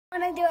I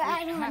want to do it.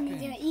 I don't want to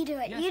do it. You do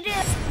it. Yes. You do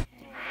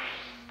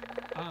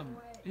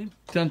it.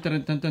 Dun,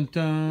 dun, dun, dun,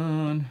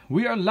 dun.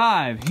 We are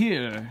live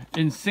here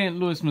in St.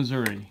 Louis,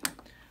 Missouri.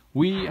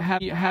 We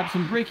have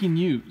some breaking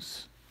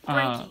news.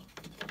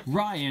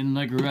 Ryan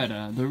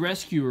Legaretta, the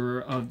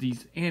rescuer of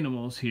these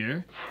animals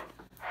here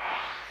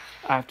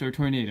after a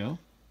tornado.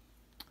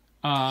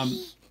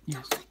 Yes.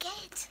 Don't forget.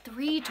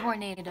 3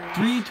 tornadoes.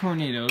 3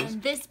 tornadoes.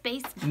 In this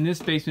basement. In this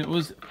basement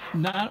was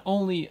not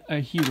only a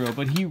hero,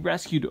 but he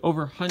rescued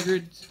over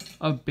hundreds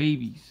of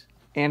babies,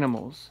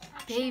 animals.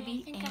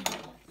 Baby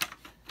animals.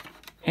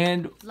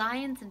 And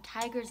lions and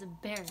tigers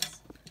and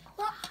bears.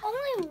 Well,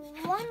 only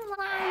one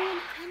lion.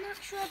 I'm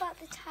not sure about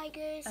the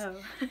tigers. Oh.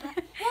 But,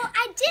 well,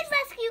 I did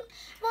rescue.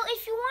 Well,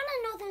 if you want to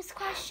know those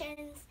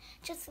questions,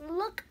 just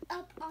look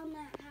up on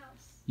that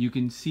house. you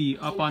can see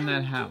up on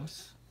that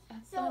house.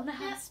 So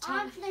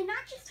they're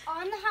not just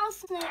on the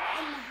house, they're in the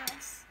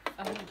house.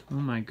 Oh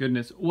my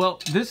goodness. Well,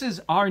 this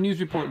is our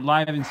news report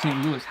live in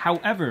St. Louis.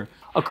 However,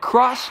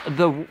 across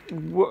the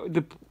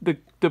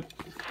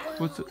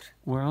what's the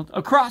world?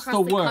 Across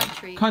the world,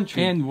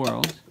 country and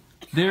world,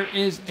 there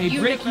is a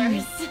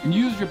breaking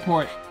news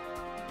report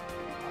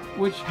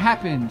which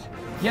happened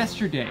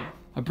yesterday.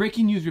 A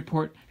breaking news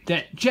report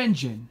that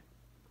Jenjin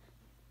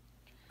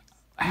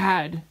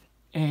had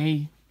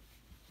a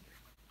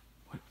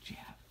what did she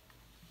have?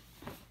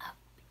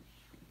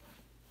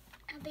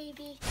 A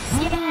baby.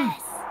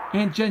 Yes.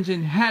 And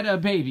Jenjin had a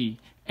baby,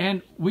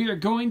 and we are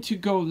going to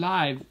go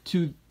live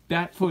to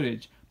that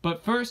footage.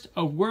 But first,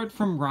 a word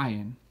from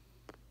Ryan.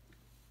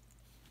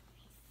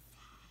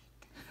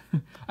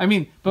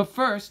 But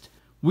first,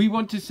 we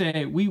want to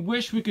say we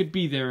wish we could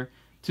be there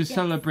to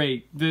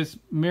celebrate this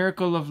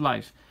miracle of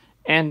life.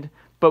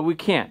 But we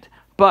can't.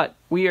 But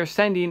we are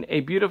sending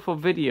a beautiful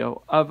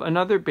video of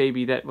another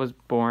baby that was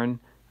born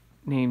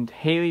named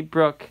Haley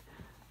Brooke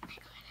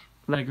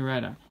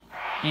Legaretta.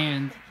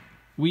 And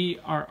we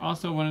are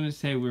also wanting to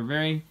say we're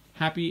very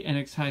happy and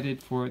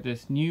excited for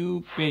this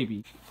new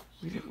baby.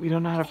 We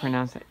don't know how to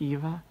pronounce that.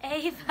 Eva?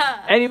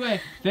 Ava.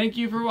 Anyway, thank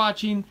you for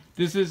watching.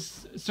 This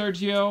is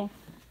Sergio.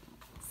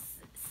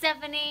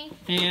 Stephanie.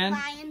 And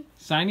Ryan.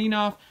 Signing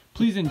off.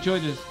 Please enjoy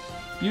this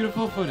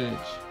beautiful footage.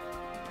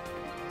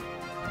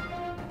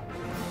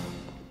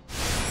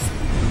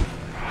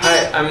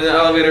 Hi, I'm in the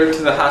elevator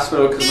to the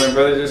hospital because my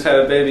brother just had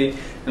a baby.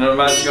 And I'm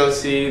about to go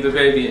see the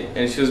baby,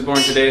 and she was born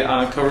today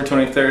on October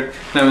 23rd,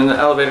 and I'm in the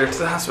elevator to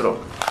the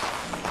hospital.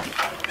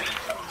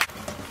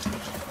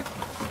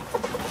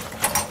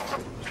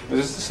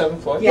 Is this the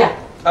 7th floor? Yeah.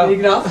 Oh. You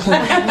get off? Cool.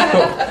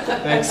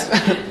 Thanks.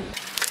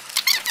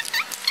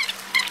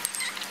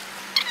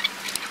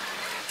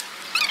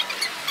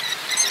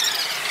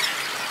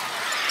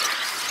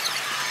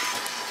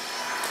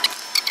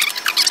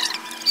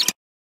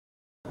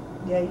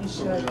 Yeah, you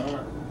should.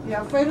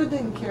 Yeah, Fredo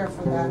didn't care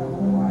for that a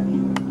whole lot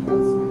either.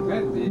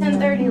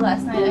 10:30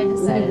 last night, I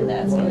decided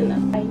that's good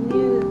enough. I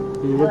knew,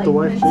 You let like, the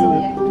wife mentally,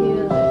 see I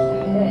knew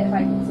that if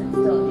I could sit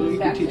still, these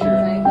captions, and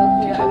I go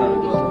through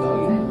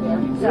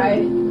that. So I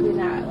did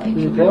not, like,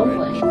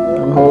 conflict.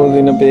 I'm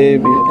holding a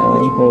baby.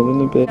 I'm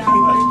holding a baby.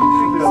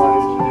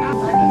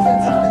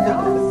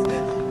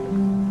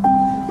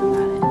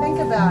 Think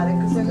about it,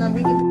 because then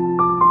we can...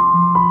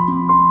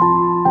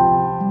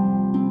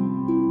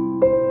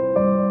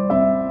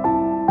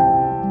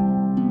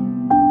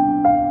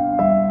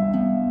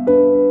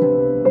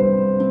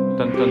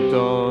 Dun, dun,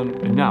 dun.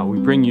 And now we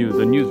bring you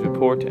the news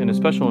report and a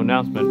special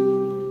announcement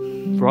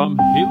from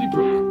Haley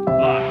Brooke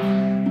live.